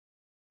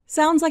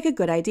Sounds like a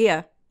good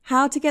idea.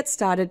 How to get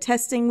started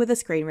testing with a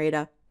screen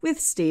reader with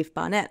Steve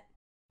Barnett.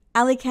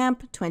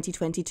 AliCamp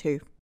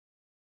 2022.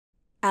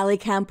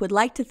 AliCamp would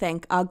like to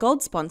thank our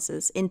gold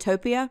sponsors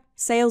Intopia,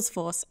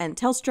 Salesforce and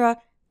Telstra,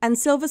 and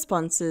silver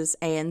sponsors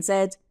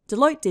ANZ,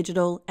 Deloitte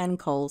Digital and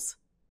Coles.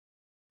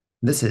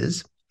 This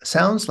is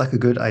Sounds Like a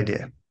Good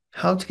Idea.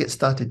 How to get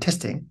started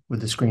testing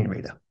with a screen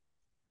reader.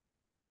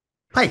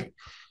 Hi,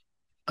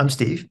 I'm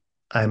Steve.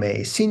 I'm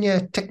a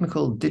Senior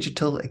Technical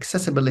Digital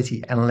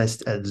Accessibility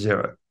Analyst at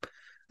Xero.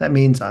 That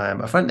means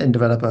I'm a front-end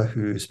developer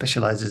who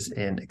specializes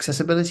in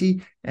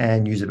accessibility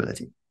and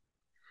usability.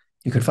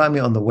 You can find me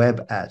on the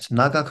web at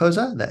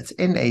nagakoza, that's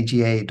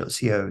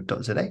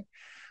naga.co.za,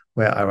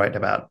 where I write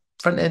about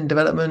front-end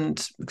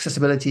development,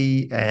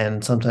 accessibility,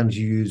 and sometimes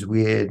use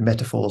weird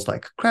metaphors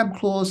like crab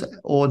claws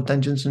or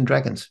Dungeons and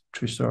Dragons.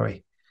 True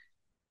story.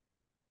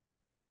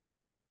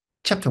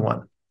 Chapter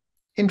 1,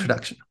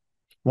 Introduction.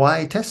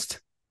 Why test?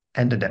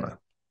 And a demo.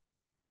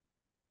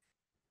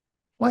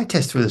 Why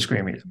test with a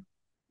screen reader?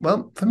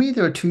 Well, for me,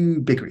 there are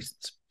two big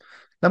reasons.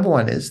 Number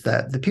one is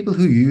that the people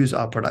who use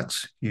our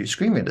products use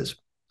screen readers.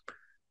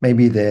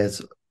 Maybe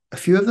there's a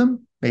few of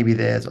them, maybe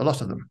there's a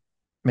lot of them.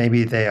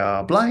 Maybe they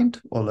are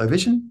blind or low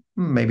vision,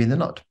 maybe they're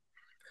not.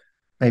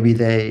 Maybe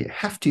they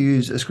have to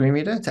use a screen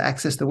reader to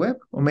access the web,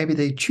 or maybe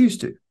they choose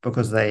to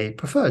because they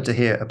prefer to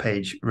hear a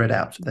page read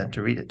out than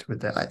to read it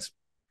with their eyes.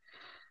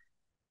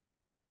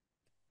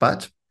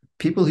 But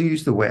people who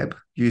use the web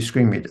use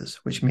screen readers,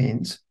 which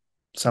means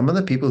some of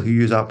the people who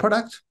use our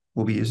product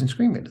will be using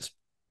screen readers.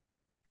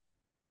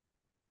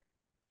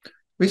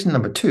 Reason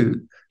number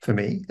two for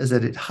me is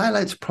that it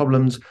highlights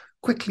problems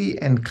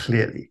quickly and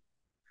clearly.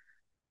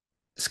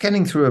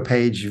 Scanning through a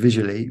page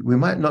visually, we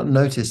might not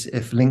notice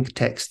if link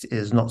text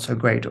is not so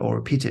great or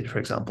repeated, for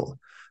example.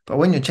 But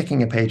when you're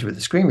checking a page with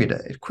a screen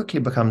reader, it quickly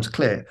becomes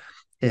clear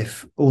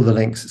if all the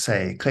links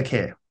say click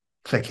here,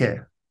 click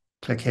here,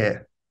 click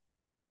here,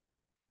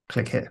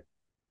 click here.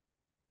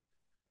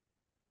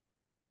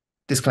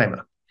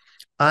 Disclaimer,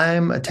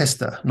 I'm a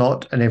tester,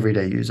 not an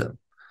everyday user.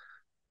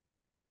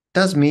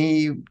 Does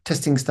me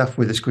testing stuff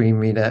with a screen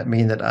reader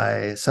mean that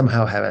I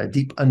somehow have a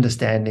deep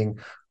understanding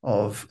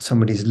of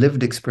somebody's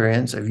lived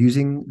experience of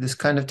using this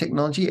kind of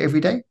technology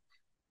every day?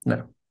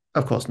 No,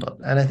 of course not.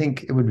 And I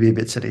think it would be a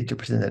bit silly to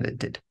pretend that it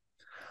did.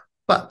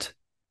 But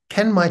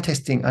can my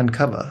testing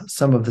uncover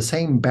some of the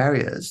same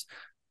barriers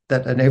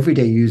that an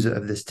everyday user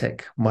of this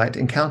tech might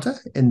encounter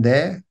in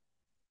their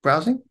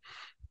browsing?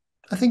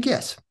 I think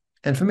yes.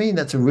 And for me,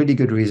 that's a really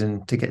good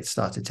reason to get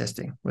started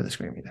testing with a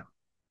screen reader.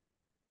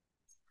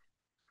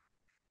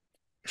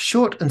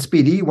 Short and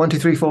speedy, 1, 2,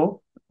 3, 4,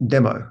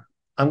 demo.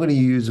 I'm going to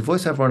use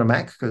VoiceOver on a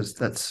Mac because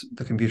that's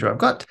the computer I've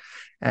got.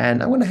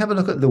 And I'm going to have a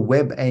look at the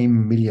WebAIM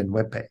Million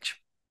webpage.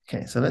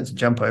 Okay, so let's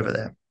jump over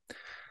there.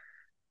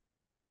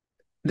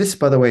 This,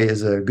 by the way,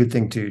 is a good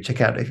thing to check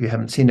out if you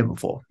haven't seen it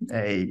before.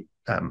 A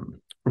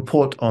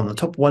report on the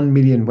top 1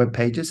 million web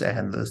pages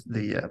and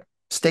the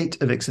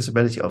state of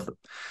accessibility of them.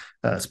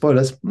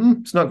 Spoilers,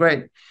 it's not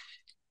great.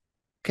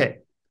 Okay,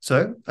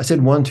 so I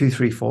said 1, 2,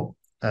 3, 4.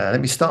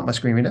 Let me start my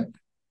screen reader.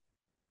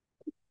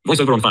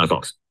 VoiceOver on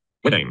Firefox.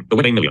 WebAIM, the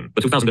WebAIM Million,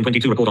 the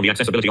 2022 report on the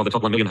accessibility of the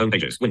top 1 million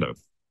homepages, window.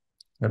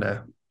 I'm going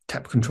to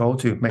tap Control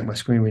to make my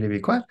screen reader be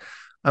quiet.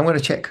 I'm going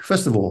to check,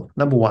 first of all,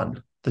 number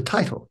one, the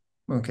title.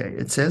 Okay,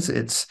 it says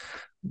it's,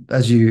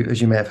 as you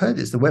may have heard,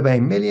 it's the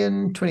WebAIM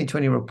Million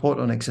 2020 report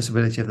on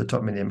accessibility of the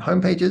top million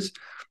homepages.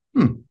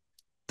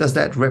 Does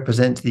that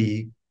represent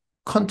the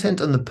content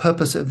and the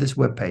purpose of this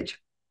web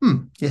page?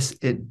 Yes,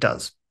 it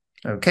does.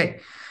 Okay.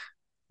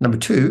 Number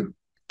two,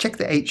 check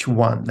the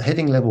H1, the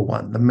heading level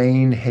 1, the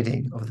main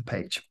heading of the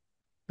page.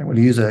 I'm going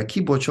to use a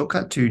keyboard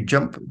shortcut to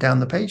jump down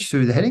the page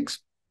through the headings.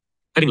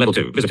 Heading level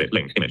 2, visited,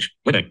 link, image,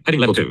 WebAIM. Heading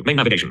level 2, main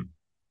navigation.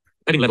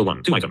 Heading level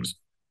 1, 2 items.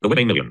 The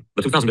WebAIM Million,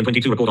 the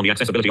 2022 report on the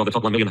accessibility of the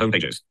top 1 million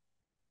homepages.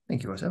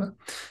 Thank you, VoiceOver.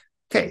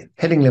 Okay,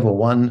 heading level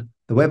 1,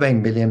 the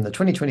WebAIM Million, the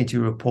 2022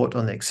 report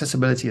on the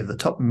accessibility of the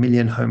top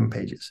million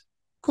homepages.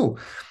 Cool.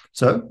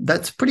 So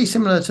that's pretty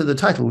similar to the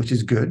title, which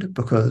is good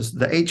because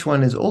the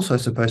H1 is also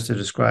supposed to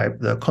describe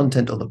the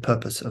content or the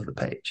purpose of the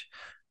page.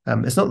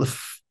 It's not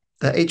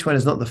the H1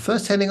 is not the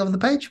first heading of the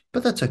page,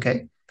 but that's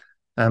okay.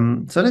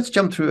 So let's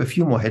jump through a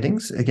few more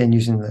headings, again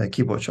using the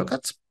keyboard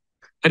shortcuts.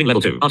 Heading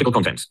level 2, article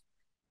contents.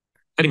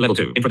 Heading level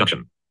 2,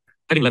 introduction.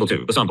 Heading level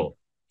 2, the sample.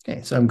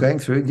 Okay, so I'm going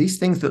through these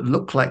things that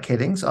look like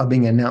headings are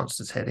being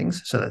announced as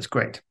headings, so that's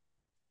great.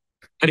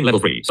 Heading level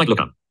 3, site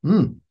lookup.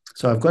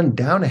 So I've gone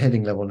down a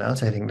heading level now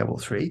to heading level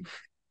 3.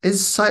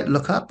 Is site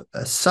lookup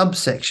a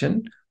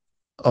subsection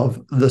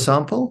of the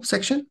sample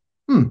section?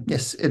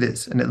 Yes, it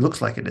is, and it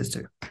looks like it is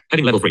too.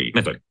 Heading level 3,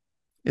 method.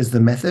 Is the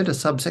method a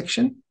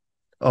subsection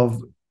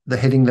of the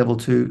heading level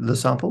 2, the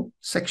sample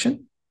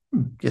section?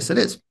 Yes, it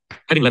is.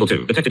 Heading level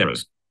 2, detected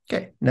errors.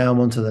 Okay, now I'm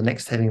on to the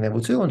next heading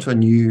level 2, onto a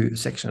new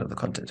section of the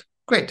content.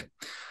 Great.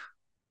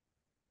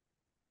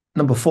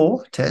 Number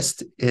 4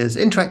 test is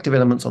interactive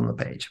elements on the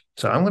page.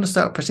 So I'm going to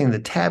start pressing the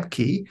tab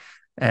key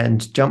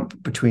and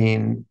jump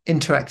between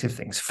interactive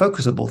things,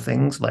 focusable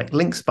things like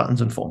links,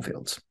 buttons, and form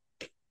fields.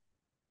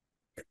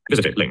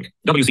 Visit it. Link.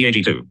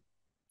 WCAG2.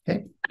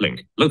 Okay.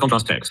 Link. Low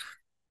contrast text.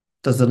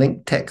 Does the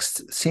link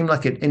text seem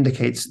like it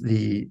indicates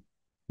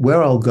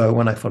where I'll go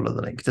when I follow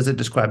the link? Does it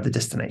describe the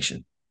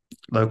destination?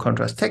 Low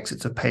contrast text.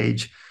 It's a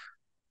page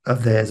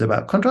of theirs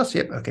about contrast.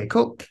 Yep. Okay,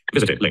 cool.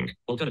 Visit it. Link.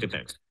 Alternative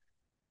text.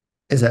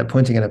 Is that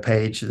pointing at a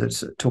page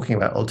that's talking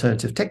about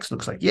alternative text?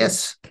 Looks like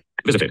yes.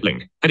 Visit it.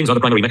 Link. Headings are the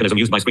primary mechanism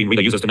used by screen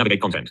reader users to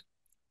navigate content.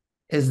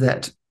 Is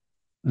that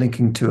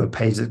linking to a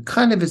page that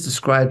kind of is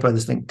described by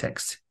this link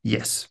text?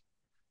 Yes.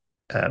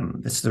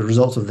 It's the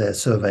result of their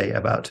survey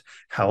about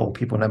how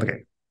people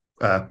navigate,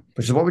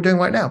 which is what we're doing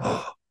right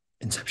now.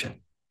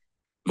 Inception.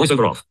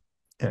 Voiceover off.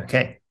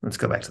 Okay, let's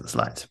go back to the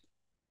slides.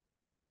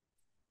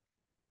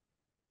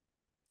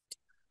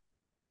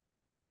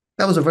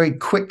 That was a very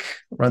quick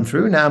run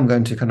through. Now I'm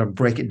going to kind of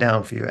break it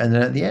down for you. And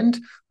then at the end,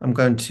 I'm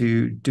going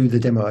to do the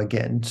demo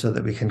again so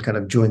that we can kind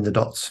of join the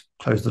dots,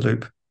 close the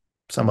loop,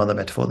 some other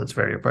metaphor that's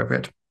very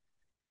appropriate.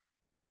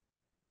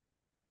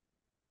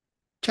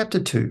 Chapter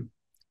 2,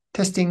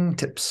 testing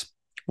tips.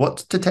 What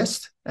to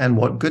test and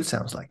what good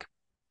sounds like.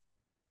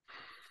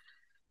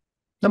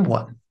 Number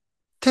 1,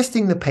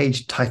 testing the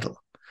page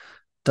title.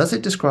 Does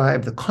it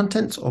describe the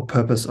contents or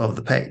purpose of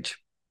the page?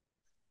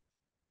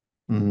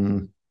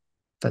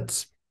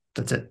 That's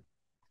it.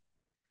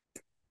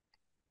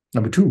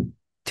 Number 2,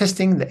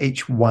 testing the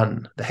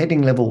H1, the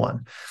heading level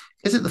 1.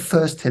 Is it the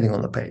first heading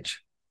on the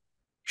page?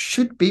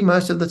 Should be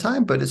most of the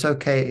time, but it's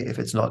okay if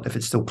it's not, if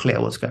it's still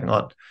clear what's going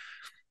on.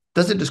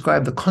 Does it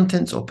describe the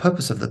contents or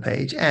purpose of the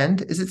page?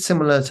 And is it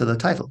similar to the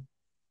title?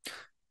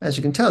 As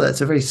you can tell,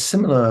 that's a very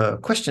similar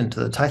question to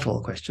the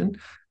title question.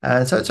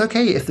 So it's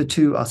okay if the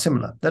two are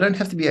similar. They don't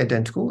have to be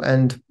identical,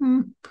 and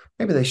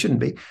maybe they shouldn't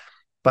be.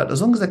 But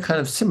as long as they're kind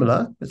of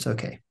similar, it's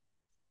okay.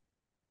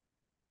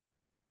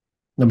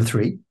 Number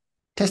 3,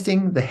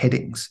 testing the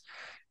headings.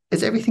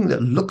 Is everything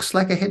that looks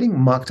like a heading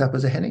marked up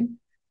as a heading?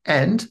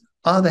 And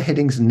are the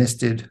headings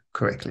nested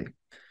correctly?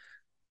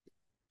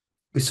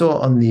 We saw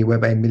on the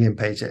Web 8 Million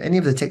page that any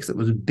of the text that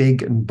was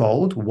big and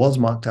bold was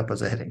marked up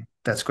as a heading.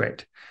 That's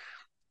great.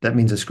 That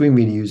means a screen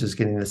reader user is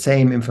getting the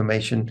same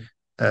information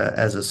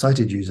as a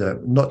sighted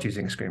user not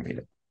using a screen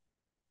reader.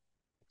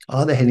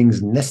 Are the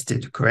headings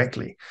nested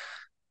correctly?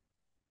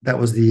 That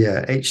was the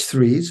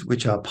H3s,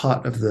 which are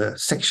part of the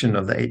section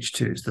of the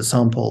H2s. The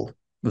sample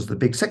was the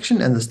big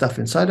section, and the stuff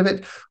inside of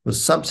it was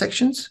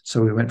subsections.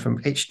 So we went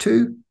from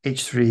H2,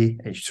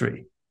 H3,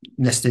 H3.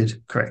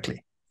 Nested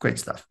correctly. Great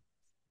stuff.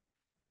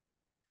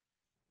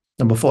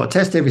 Number 4,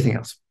 test everything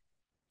else.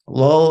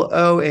 Lol,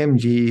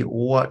 OMG,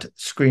 what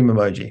scream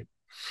emoji.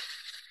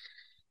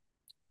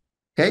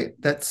 Okay,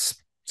 that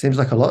seems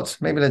like a lot.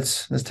 Maybe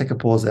let's take a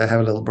pause there, have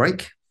a little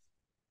break.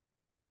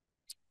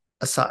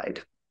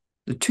 Aside.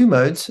 The 2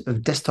 modes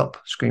of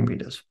desktop screen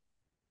readers.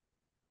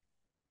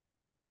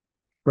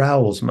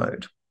 Browse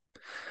mode.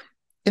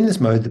 In this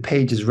mode, the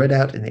page is read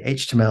out in the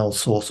HTML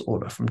source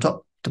order from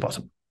top to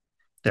bottom.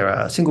 There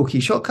are single key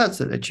shortcuts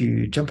that let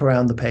you jump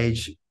around the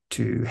page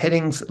to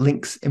headings,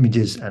 links,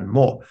 images, and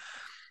more.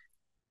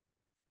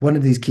 One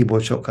of these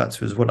keyboard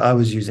shortcuts was what I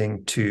was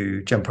using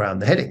to jump around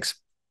the headings.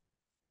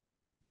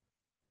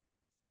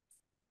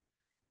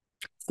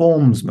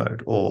 Forms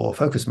mode or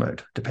focus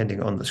mode,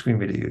 depending on the screen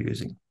reader you're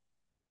using.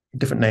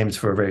 Different names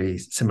for a very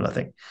similar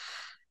thing.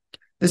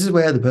 This is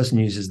where the person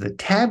uses the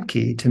tab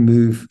key to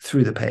move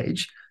through the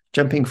page,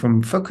 jumping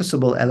from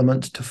focusable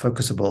element to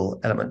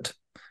focusable element.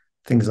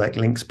 Things like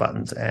links,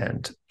 buttons,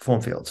 and form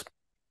fields.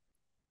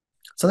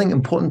 Something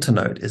important to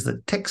note is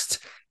that text,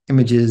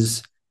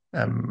 images,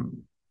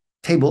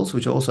 tables,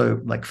 which are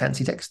also like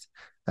fancy text,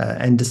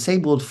 and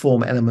disabled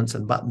form elements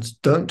and buttons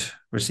don't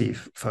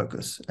receive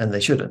focus, and they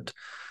shouldn't.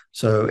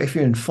 So if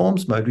you're in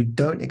forms mode, we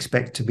don't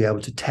expect to be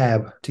able to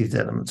tab to these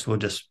elements. We'll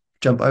just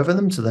jump over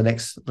them to the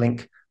next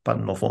link,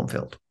 button, or form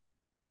field.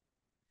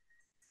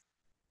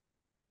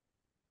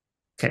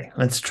 Okay,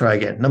 let's try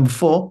again. Number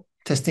 4,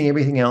 testing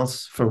everything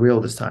else for real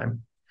this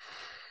time.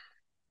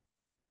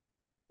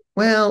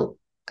 Well,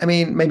 I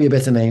mean, maybe a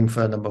better name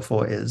for number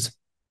 4 is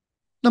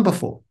number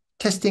 4,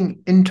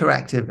 testing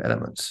interactive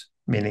elements,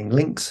 meaning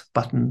links,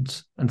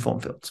 buttons, and form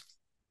fields.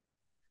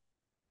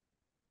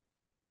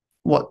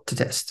 What to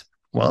test?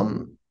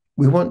 Well,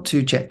 we want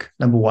to check,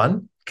 number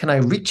 1, can I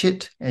reach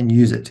it and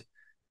use it?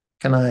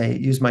 Can I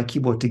use my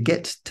keyboard to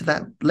get to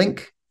that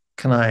link?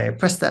 Can I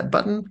press that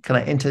button? Can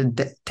I enter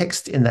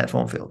text in that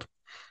form field?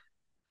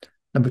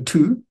 Number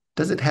 2,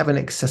 does it have an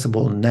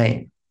accessible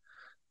name?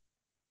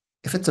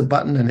 If it's a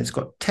button and it's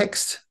got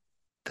text,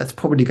 that's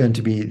probably going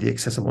to be the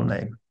accessible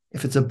name.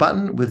 If it's a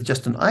button with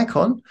just an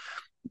icon,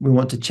 we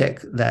want to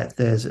check that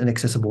there's an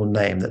accessible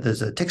name, that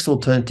there's a text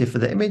alternative for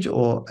the image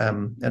or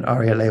an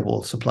ARIA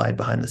label supplied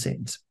behind the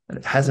scenes, and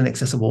it has an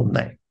accessible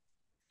name.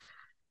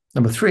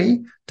 Number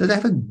 3, does it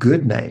have a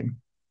good name?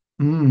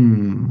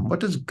 What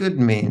does good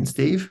mean,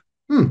 Steve?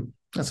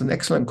 That's an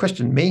excellent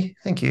question, me.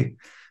 Thank you.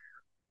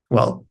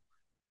 Well,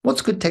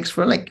 what's good text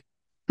for a link?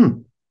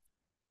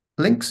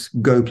 Links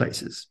go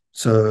places.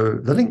 So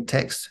the link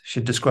text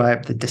should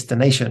describe the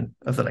destination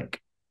of the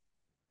link.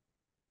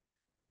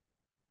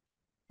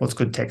 What's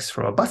good text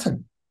for a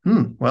button?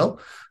 Well,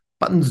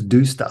 buttons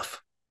do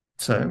stuff.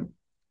 So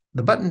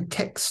the button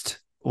text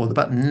or the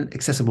button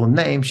accessible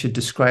name should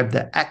describe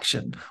the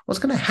action. What's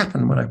going to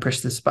happen when I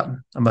press this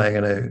button? Am I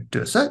going to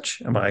do a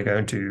search? Am I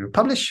going to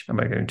publish? Am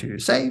I going to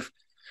save?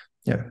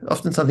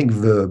 Often something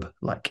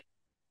verb-like.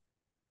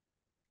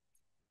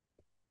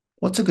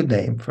 What's a good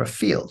name for a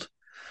field?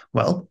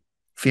 Well,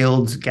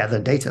 fields gather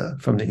data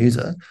from the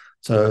user,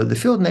 so the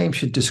field name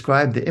should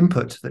describe the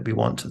input that we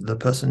want the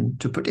person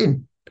to put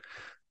in.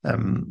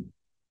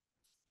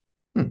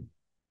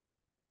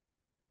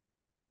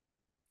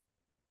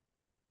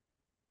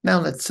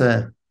 Now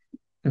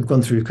we've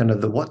gone through kind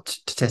of the what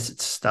to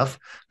test stuff.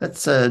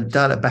 Let's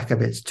dial it back a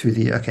bit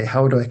to okay,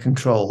 how do I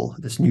control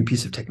this new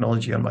piece of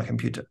technology on my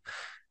computer?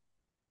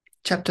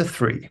 Chapter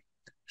 3,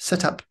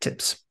 Setup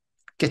Tips.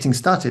 Getting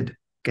started.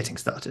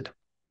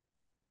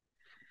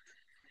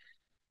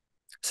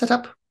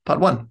 Setup, part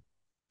 1.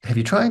 Have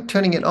you tried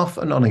turning it off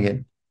and on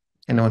again?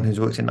 Anyone who's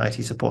worked in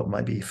IT support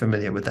might be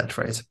familiar with that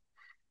phrase.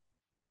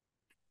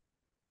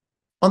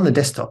 On the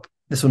desktop,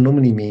 this will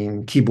normally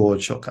mean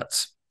keyboard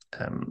shortcuts.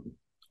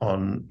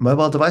 On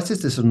mobile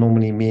devices, this will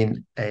normally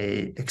mean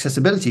an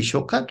accessibility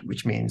shortcut,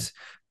 which means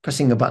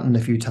pressing a button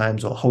a few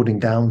times or holding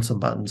down some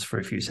buttons for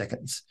a few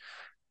seconds.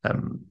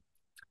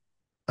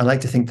 I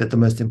like to think that the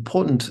most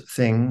important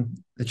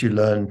thing that you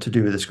learn to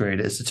do with a screen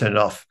reader is to turn it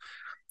off.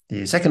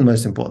 The second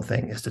most important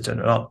thing is to turn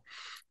it on.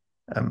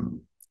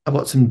 I've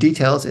got some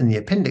details in the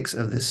appendix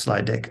of this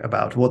slide deck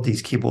about what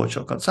these keyboard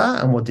shortcuts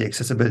are and what the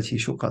accessibility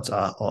shortcuts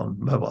are on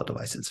mobile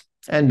devices,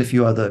 and a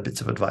few other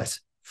bits of advice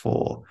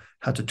for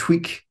how to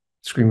tweak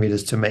screen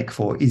readers to make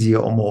for easier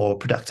or more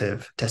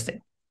productive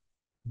testing.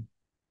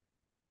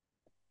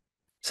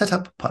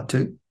 Setup, part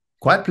 2.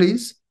 Quiet,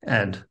 please,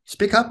 and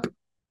speak up.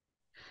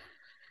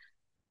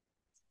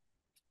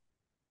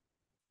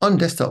 On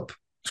desktop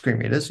screen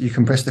readers, you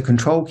can press the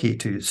control key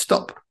to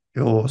stop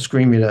your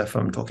screen reader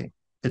from talking.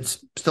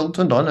 It's still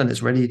turned on and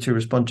it's ready to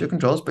respond to your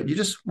controls, but you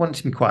just want it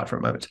to be quiet for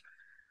a moment.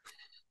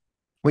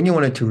 When you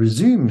want it to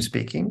resume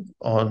speaking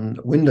on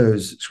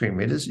Windows screen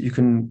readers, you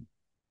can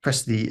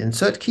press the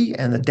insert key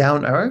and the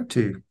down arrow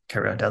to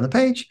carry on down the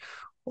page,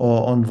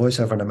 or on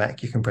VoiceOver on a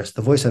Mac, you can press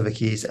the VoiceOver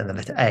keys and the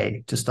letter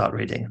A to start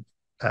reading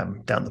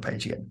down the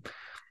page again.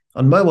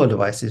 On mobile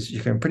devices,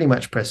 you can pretty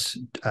much press,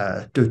 do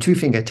a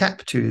 2-finger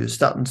tap to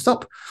start and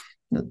stop.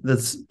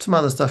 There's some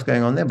other stuff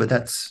going on there, but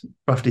that's,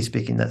 roughly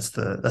speaking, that's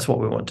what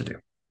we want to do.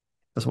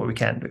 That's what we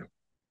can do.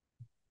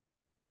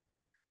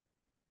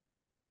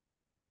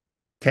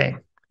 Okay,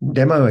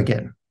 demo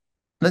again.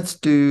 Let's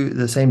do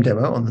the same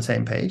demo on the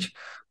same page,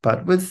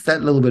 but with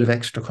that little bit of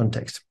extra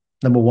context.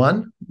 Number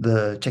 1,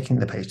 checking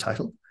the page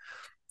title.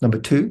 Number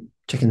 2,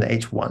 checking the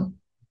H1.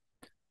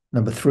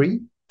 Number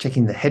 3,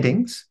 checking the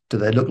headings. Do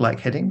they look like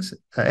headings?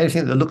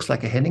 Anything that looks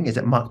like a heading, is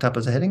it marked up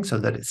as a heading so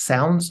that it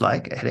sounds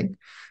like a heading?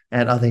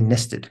 And are they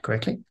nested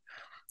correctly?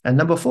 And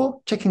number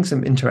 4, checking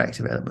some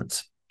interactive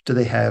elements. Do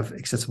they have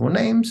accessible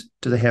names?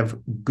 Do they have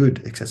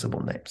good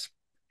accessible names?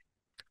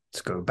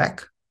 Let's go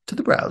back to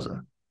the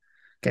browser.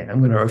 Okay, I'm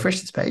going to refresh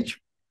this page.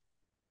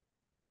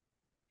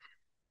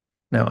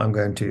 Now I'm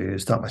going to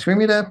start my screen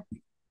reader.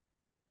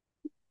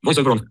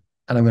 VoiceOver on.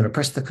 And I'm going to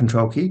press the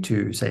control key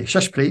to say,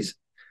 shush, please.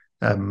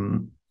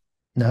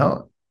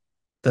 Now,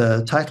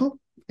 the title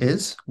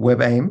is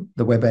WebAIM,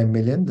 the WebAIM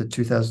Million, the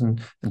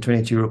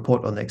 2022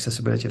 report on the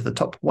accessibility of the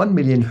top 1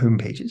 million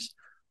homepages.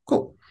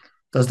 Cool.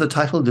 Does the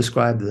title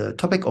describe the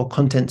topic or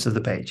contents of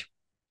the page?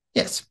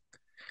 Yes.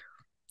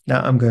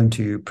 Now I'm going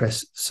to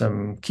press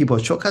some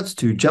keyboard shortcuts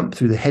to jump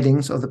through the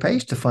headings of the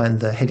page to find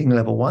the heading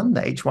level 1,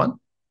 the H1.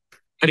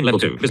 Heading level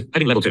 2.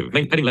 Heading level 2.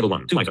 Main heading level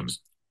 1. 2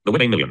 items. The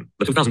WebAIM Million,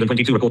 the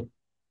 2022 report.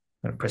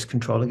 I'm going to press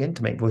Control again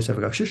to make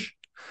VoiceOver go shush.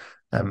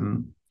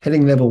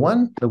 Heading level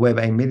 1, the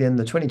WebAIM Million,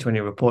 the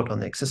 2020 report on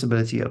the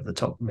accessibility of the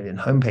top million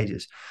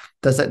homepages.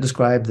 Does that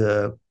describe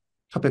the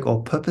topic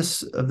or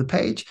purpose of the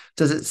page?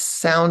 Does it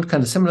sound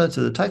kind of similar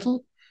to the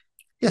title?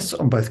 Yes,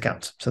 on both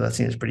counts. So that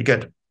seems pretty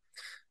good.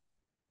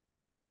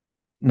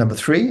 Number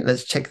 3,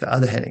 let's check the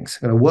other headings.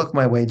 I'm going to work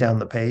my way down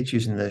the page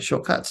using the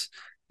shortcuts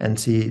and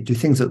see, do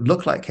things that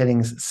look like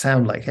headings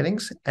sound like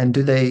headings? And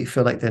do they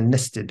feel like they're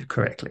nested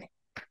correctly?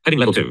 Heading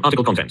level 2,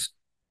 article contents.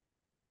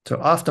 So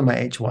after my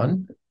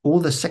H1, all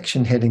the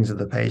section headings of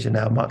the page are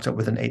now marked up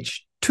with an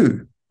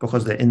H2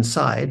 because they're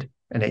inside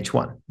an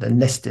H1. They're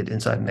nested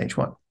inside an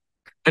H1.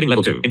 Heading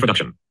level 2,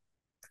 introduction.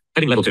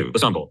 Heading level 2, the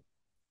sample.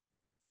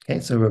 Okay,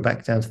 so we're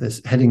back down to this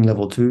heading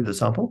level 2, the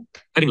sample.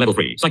 Heading level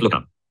 3, site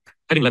lookup.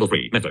 Heading level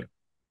 3, method.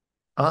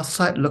 Are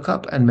site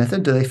lookup and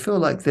method, do they feel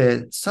like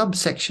they're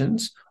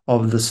subsections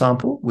of the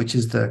sample, which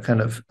is the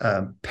kind of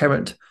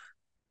parent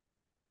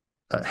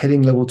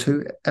heading level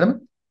 2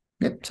 element?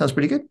 Yep, sounds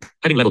pretty good.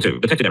 Heading level 2,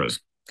 detected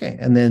errors. Okay,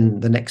 and then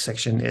the next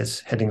section is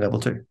heading level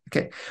 2.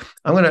 Okay,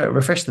 I'm going to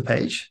refresh the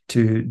page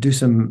to do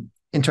some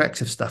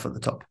interactive stuff at the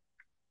top.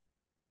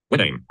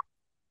 WebAIM.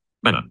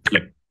 Banner.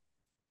 Click.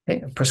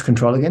 Okay, press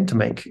Control again to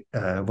make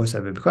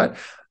VoiceOver be quiet.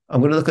 I'm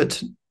going to look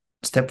at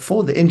Step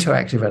 4, the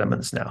interactive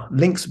elements now.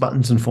 Links,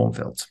 buttons, and form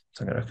fields.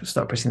 So I'm going to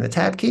start pressing the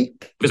tab key.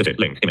 Visited,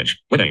 link,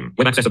 image, web aim,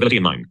 web accessibility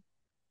in mind.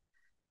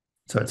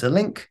 So it's a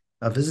link.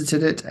 I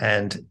visited it,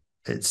 and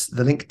it's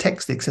the link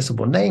text. The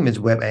accessible name is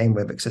web aim,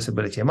 web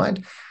accessibility in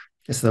mind.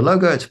 It's the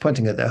logo. It's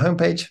pointing at their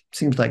homepage.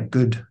 Seems like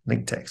good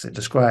link text. It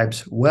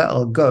describes where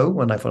I'll go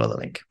when I follow the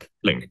link.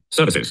 Link,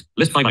 services,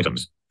 list 5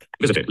 items.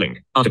 Visited,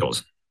 link,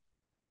 articles.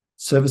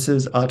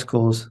 Services,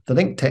 articles, the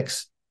link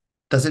text.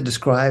 Does it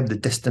describe the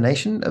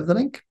destination of the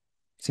link?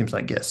 Seems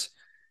like yes.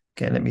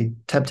 Okay, let me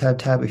tab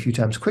a few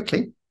times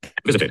quickly.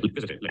 Visited,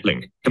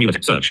 link,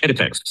 community, search, edit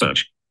text,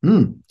 search.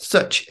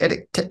 Search,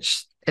 edit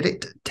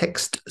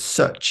text,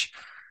 search.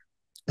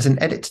 It's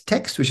an edit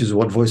text, which is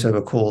what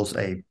VoiceOver calls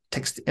a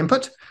text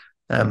input.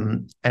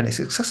 And its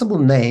accessible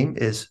name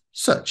is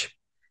search.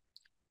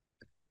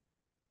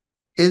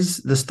 Is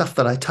the stuff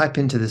that I type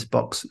into this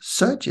box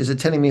search? Is it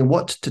telling me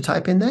what to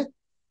type in there?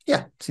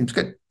 Yeah, seems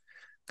good.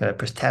 Going to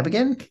press tab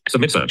again.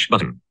 Submit search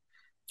button.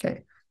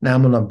 Okay, now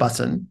I'm on a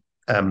button.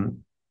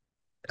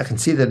 I can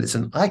see that it's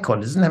an icon.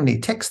 It doesn't have any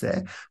text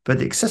there, but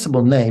the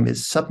accessible name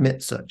is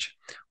submit search.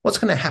 What's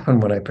going to happen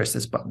when I press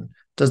this button?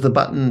 Does the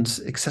button's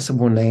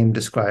accessible name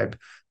describe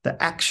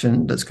the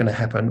action that's going to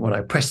happen when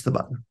I press the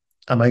button?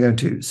 Am I going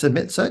to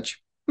submit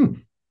search?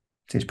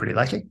 Seems pretty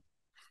likely.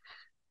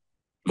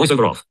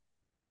 VoiceOver off.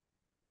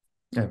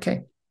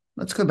 Okay,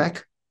 let's go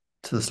back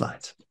to the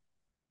slides.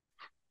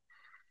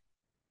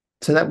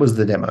 So that was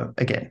the demo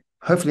again.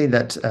 Hopefully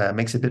that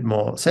makes a bit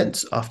more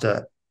sense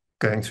after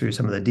going through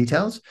some of the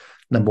details.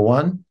 Number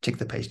 1, check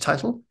the page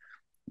title.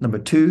 Number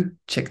 2,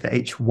 check the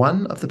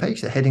H1 of the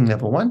page, the heading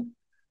level 1.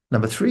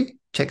 Number 3,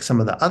 check some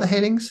of the other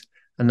headings.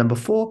 And number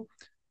 4,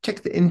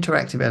 check the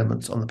interactive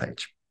elements on the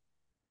page.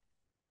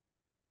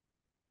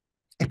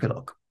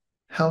 Epilogue.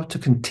 How to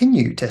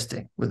continue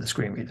testing with a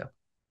screen reader.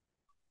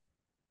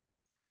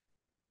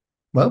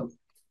 Well,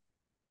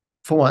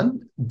 for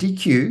one,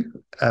 DQ,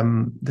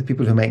 the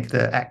people who make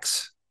the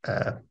axe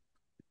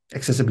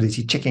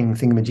accessibility checking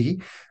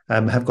thingamajiggy,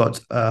 have got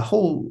a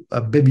whole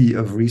bevy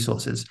of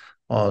resources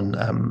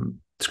on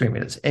screen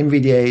readers.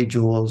 NVDA,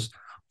 JAWS,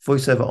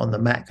 VoiceOver on the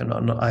Mac and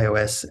on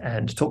iOS,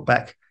 and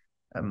TalkBack.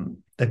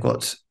 They've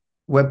got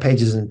web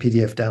pages and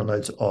PDF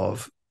downloads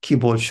of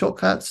keyboard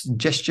shortcuts,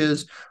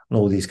 gestures, and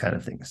all these kind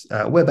of things.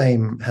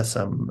 WebAIM has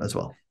some as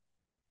well.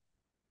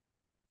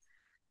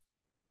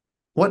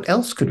 What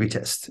else could we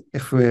test?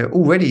 If we're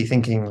already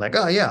thinking like,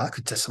 oh yeah, I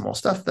could test some more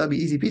stuff, that'd be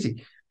easy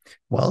peasy.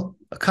 Well,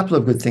 a couple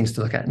of good things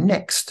to look at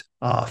next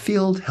are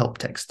field help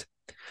text.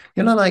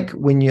 You know, like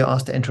when you're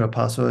asked to enter a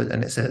password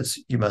and it says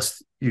you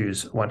must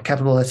use one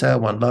capital letter,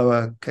 one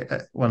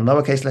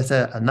lowercase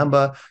letter, a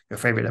number, your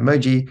favorite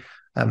emoji,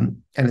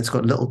 and it's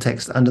got little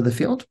text under the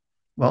field.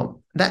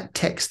 Well, that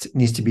text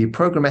needs to be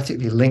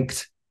programmatically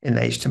linked in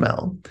the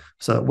HTML.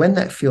 So when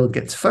that field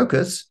gets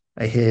focus,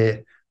 I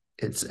hear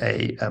it's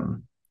a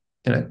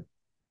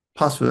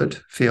password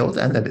field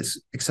and that its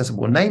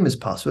accessible name is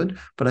password,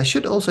 but I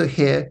should also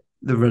hear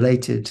the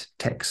related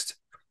text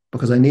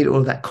because I need all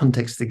of that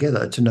context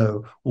together to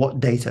know what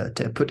data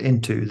to put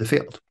into the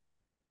field.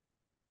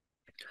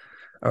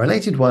 A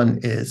related one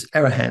is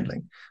error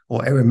handling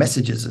or error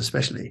messages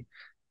especially.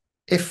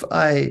 If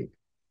I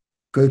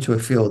go to a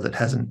field that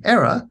has an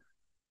error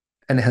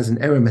and it has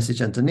an error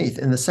message underneath,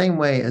 in the same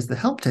way as the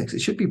help text, it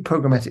should be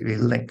programmatically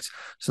linked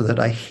so that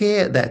I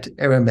hear that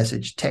error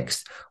message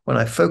text when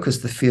I focus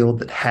the field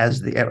that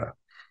has the error.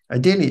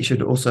 Ideally, it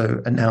should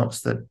also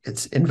announce that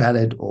it's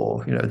invalid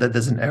or that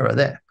there's an error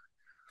there.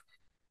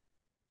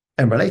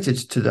 And related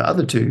to the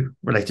other two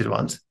related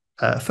ones,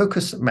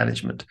 focus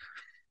management.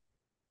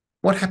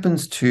 What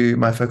happens to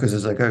my focus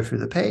as I go through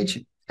the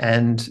page?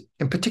 And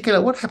in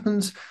particular, what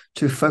happens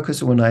to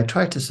focus when I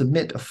try to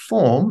submit a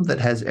form that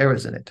has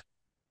errors in it?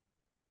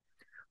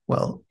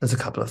 Well, there's a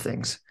couple of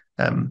things.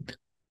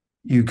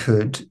 You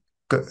could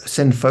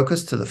send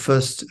focus to the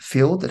first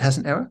field that has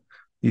an error.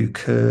 You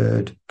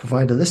could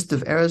provide a list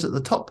of errors at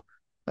the top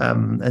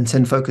and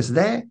send focus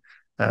there.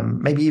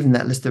 Maybe even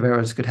that list of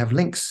errors could have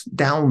links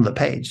down the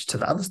page to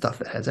the other stuff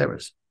that has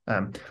errors.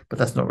 But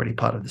that's not really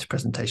part of this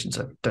presentation,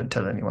 so don't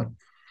tell anyone.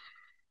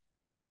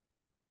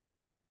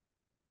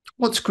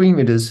 What screen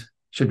readers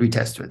should we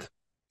test with?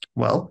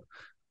 Well,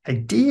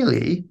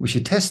 ideally, we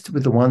should test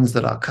with the ones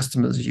that our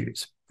customers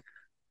use.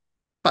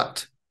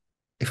 But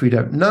if we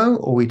don't know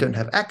or we don't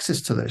have access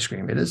to those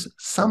screen readers,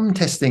 some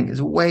testing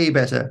is way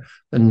better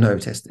than no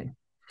testing.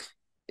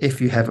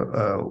 If you have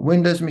a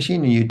Windows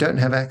machine and you don't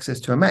have access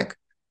to a Mac,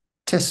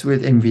 test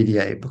with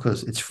NVDA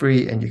because it's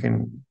free and you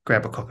can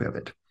grab a copy of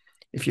it.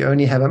 If you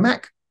only have a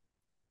Mac,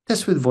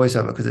 test with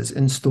VoiceOver because it's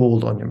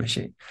installed on your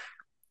machine.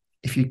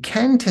 If you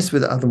can test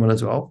with the other one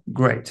as well,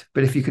 great.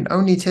 But if you can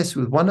only test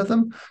with one of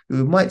them,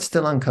 you might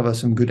still uncover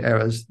some good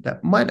errors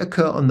that might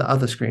occur on the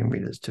other screen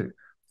readers too.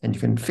 And you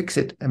can fix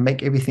it and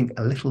make everything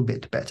a little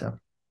bit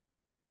better.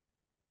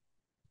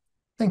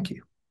 Thank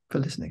you for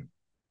listening.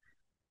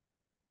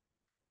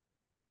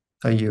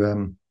 Are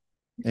you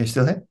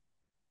still here?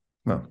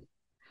 Well,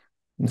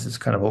 this is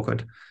kind of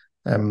awkward.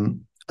 I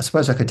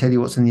suppose I could tell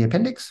you what's in the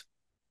appendix.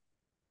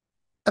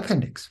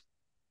 appendix.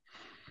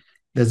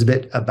 There's a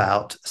bit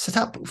about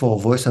setup for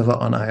VoiceOver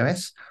on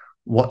iOS,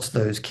 what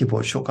those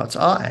keyboard shortcuts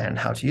are and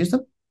how to use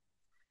them.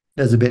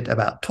 There's a bit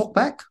about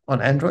TalkBack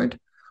on Android,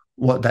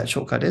 what that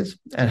shortcut is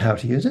and how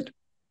to use it.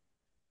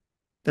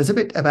 There's a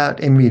bit about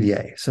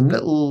MVDA, some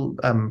little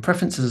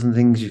preferences and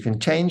things you can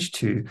change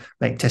to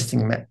make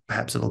testing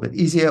perhaps a little bit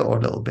easier or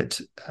a little bit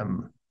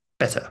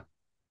better.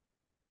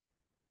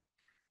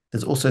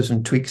 There's also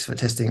some tweaks for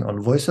testing on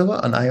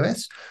VoiceOver on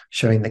iOS,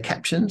 showing the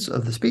captions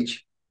of the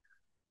speech,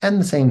 and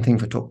the same thing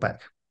for TalkBack,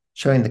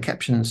 showing the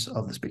captions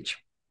of the speech.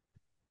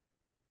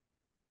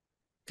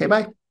 Okay,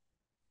 bye.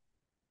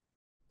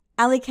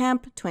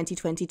 AliCamp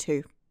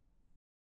 2022.